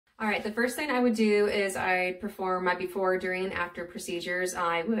All right, the first thing I would do is I'd perform my before, during, and after procedures.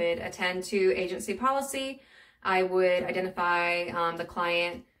 I would attend to agency policy. I would identify the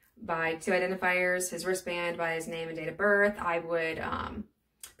client by 2 identifiers, his wristband by his name and date of birth. I would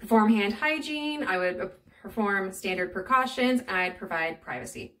perform hand hygiene. I would perform standard precautions. I'd provide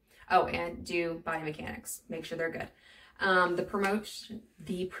privacy. Oh, and do body mechanics. Make sure they're good. The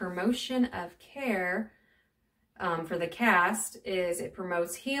promotion of care for the cast is it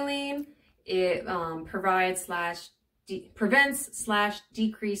promotes healing. It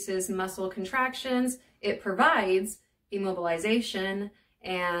prevents/decreases muscle contractions. It provides immobilization,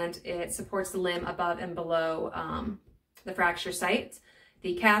 and it supports the limb above and below the fracture site.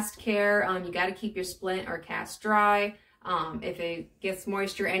 The cast care, you got to keep your splint or cast dry. If it gets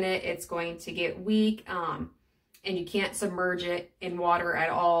moisture in it, it's going to get weak, and you can't submerge it in water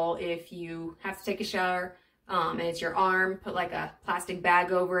at all. If you have to take a shower and it's your arm, put like a plastic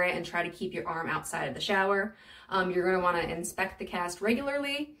bag over it and try to keep your arm outside of the shower. You're going to want to inspect the cast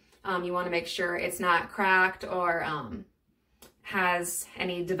regularly. You want to make sure it's not cracked or has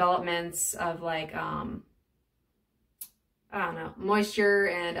any developments of like, I don't know, moisture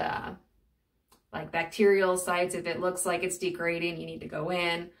and like bacterial sites. If it looks like it's degrading, you need to go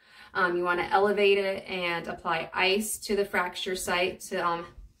in. You want to elevate it and apply ice to the fracture site to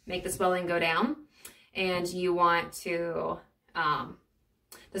make the swelling go down. And you want to,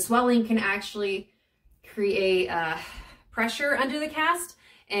 the swelling can actually create pressure under the cast,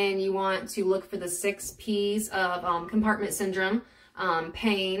 and you want to look for the 6 P's of compartment syndrome.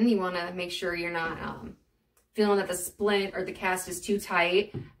 Pain, you want to make sure you're not feeling that the splint or the cast is too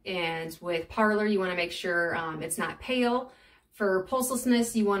tight. And with parlor, you want to make sure it's not pale. For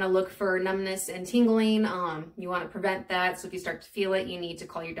pulselessness, you want to look for numbness and tingling. You want to prevent that. So if you start to feel it, you need to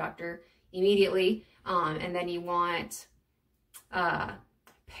call your doctor immediately. And then you want I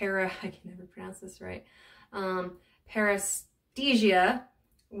can never pronounce this right. Paresthesia,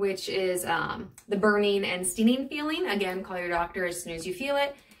 which is the burning and stinging feeling. Again, call your doctor as soon as you feel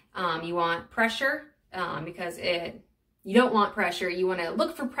it. You want pressure because you don't want pressure. You want to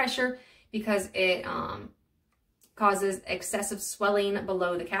look for pressure because it causes excessive swelling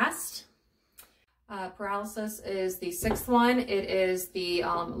below the cast. Paralysis is the 6th one. It is the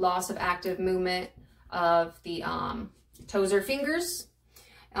loss of active movement of the toes or fingers.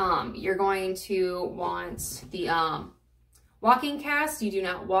 You're going to want the walking cast. You do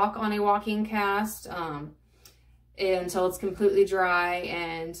not walk on a walking cast until it's completely dry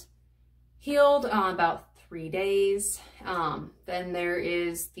and healed, about 3 days. Then there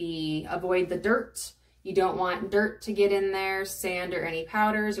is the avoid the dirt. You don't want dirt to get in there, sand or any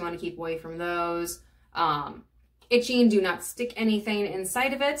powders. You want to keep away from those. Itching, do not stick anything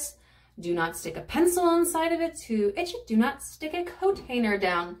inside of it. Do not stick a pencil inside of it to itch it. Do not stick a coat hanger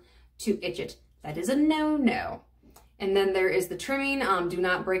down to itch it. That is a no-no. And then there is the trimming. Do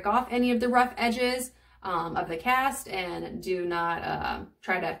not break off any of the rough edges of the cast, and do not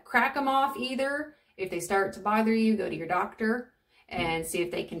try to crack them off either. If they start to bother you, go to your doctor and see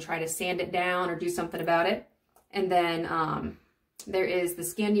if they can try to sand it down or do something about it. And then there is the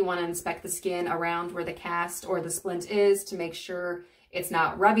skin. You want to inspect the skin around where the cast or the splint is to make sure it's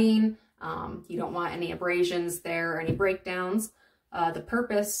not rubbing. You don't want any abrasions there or any breakdowns. The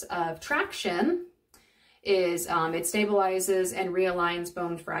purpose of traction is it stabilizes and realigns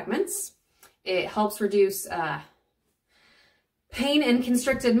bone fragments. It helps reduce pain in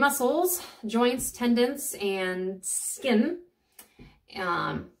constricted muscles, joints, tendons, and skin.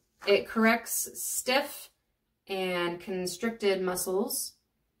 It corrects stiff and constricted muscles.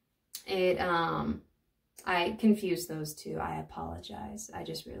 I confused those two. I apologize. I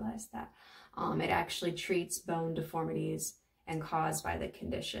just realized that. It actually treats bone deformities and caused by the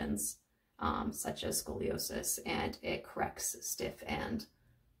conditions such as scoliosis, and it corrects stiff and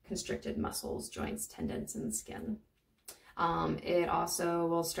constricted muscles, joints, tendons, and skin. It also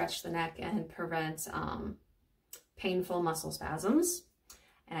will stretch the neck and prevent painful muscle spasms.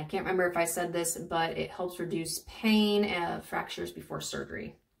 And I can't remember if I said this, but it helps reduce pain and fractures before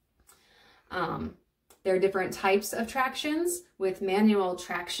surgery. There are different types of tractions. With manual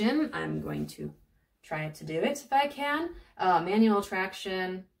traction, I'm going to try to do it if I can. Manual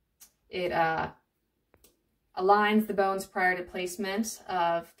traction, it aligns the bones prior to placement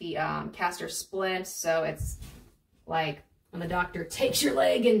of the cast or splint. So it's like when the doctor takes your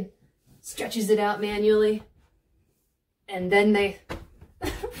leg and stretches it out manually, and then they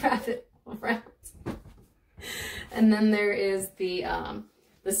wrap it around. And then there is the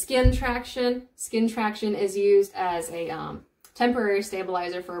skin traction. Skin traction is used as a temporary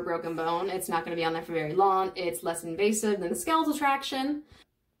stabilizer for a broken bone. It's not going to be on there for very long. It's less invasive than the skeletal traction.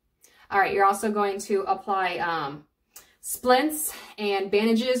 All right, you're also going to apply splints and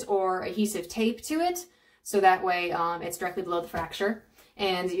bandages or adhesive tape to it, so that way it's directly below the fracture.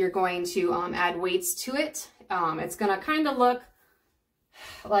 And you're going to add weights to it. It's gonna kind of look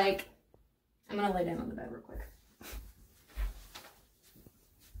like, I'm gonna lay down on the bed real quick.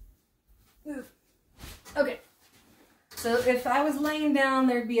 Okay, so if I was laying down,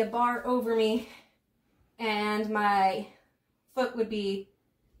 there'd be a bar over me and my foot would be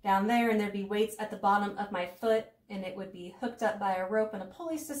down there, and there'd be weights at the bottom of my foot, and it would be hooked up by a rope and a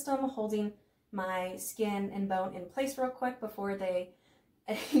pulley system holding my skin and bone in place real quick before they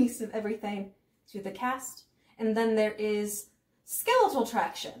adhesive everything to the cast. And then there is skeletal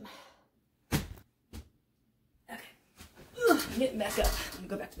traction. Okay, I'm getting back up. I'm gonna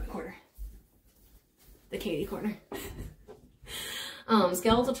go back to my corner. The Katie corner.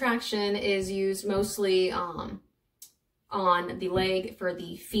 Skeletal traction is used mostly on the leg for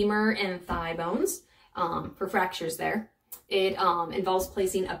the femur and thigh bones, for fractures there. It involves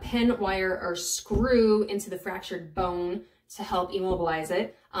placing a pin, wire, or screw into the fractured bone to help immobilize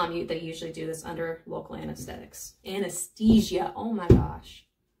it. They usually do this under local anesthesia. Oh my gosh,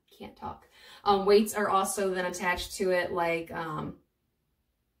 can't talk. Weights are also then attached to it, like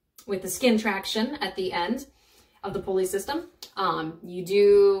with the skin traction at the end of the pulley system.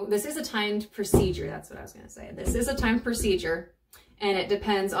 This is a timed procedure. That's what I was going to say. This is a timed procedure, and it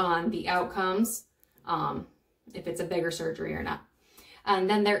depends on the outcomes, if it's a bigger surgery or not. And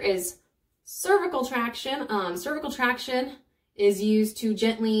then there is cervical traction. Cervical traction is used to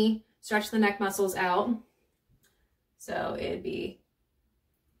gently stretch the neck muscles out. So it'd be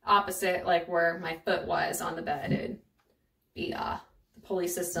opposite, like where my foot was on the bed. It'd be the pulley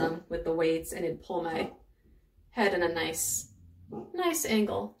system with the weights, and it'd pull my head in a nice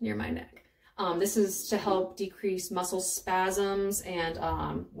angle near my neck. This is to help decrease muscle spasms and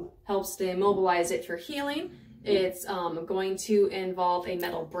helps to immobilize it for healing. It's going to involve a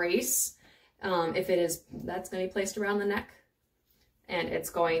metal brace. If it is, that's going to be placed around the neck, and it's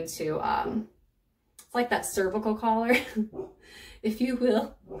going to, it's like that cervical collar, if you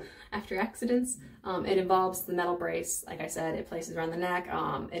will, after accidents. It involves the metal brace. Like I said, it places around the neck.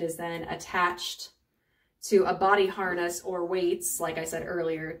 It is then attached to a body harness or weights. Like I said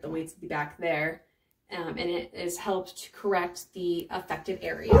earlier, the weights will be back there, and it is helped to correct the affected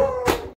area.